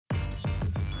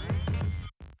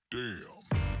Damn.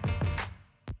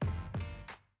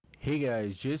 Hey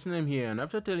guys, Jason M here, and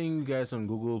after telling you guys on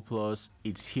Google Plus,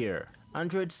 it's here.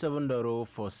 Android 7.0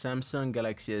 for Samsung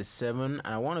Galaxy S7, and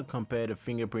I want to compare the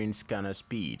fingerprint scanner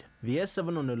speed. The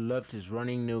S7 on the left is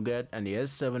running Nougat and the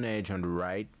S7 Edge on the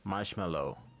right,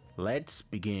 Marshmallow. Let's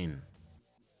begin.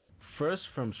 First,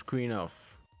 from screen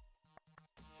off.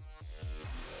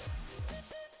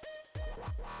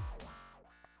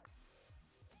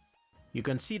 You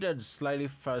can see that it's slightly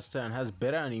faster and has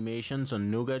better animations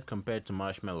on Nougat compared to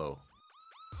Marshmallow.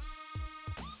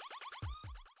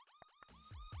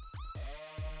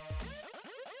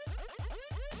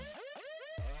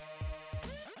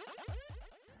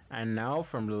 And now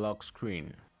from the lock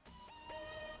screen.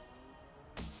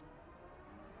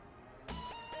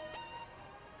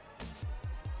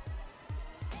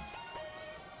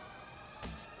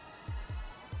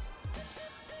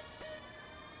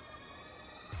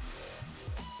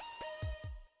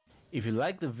 If you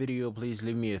like the video, please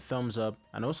leave me a thumbs up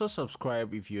and also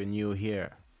subscribe if you're new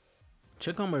here.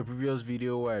 Check out my previous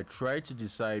video where I tried to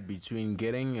decide between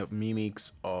getting a Mi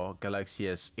Mix or Galaxy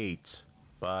S8.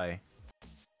 Bye.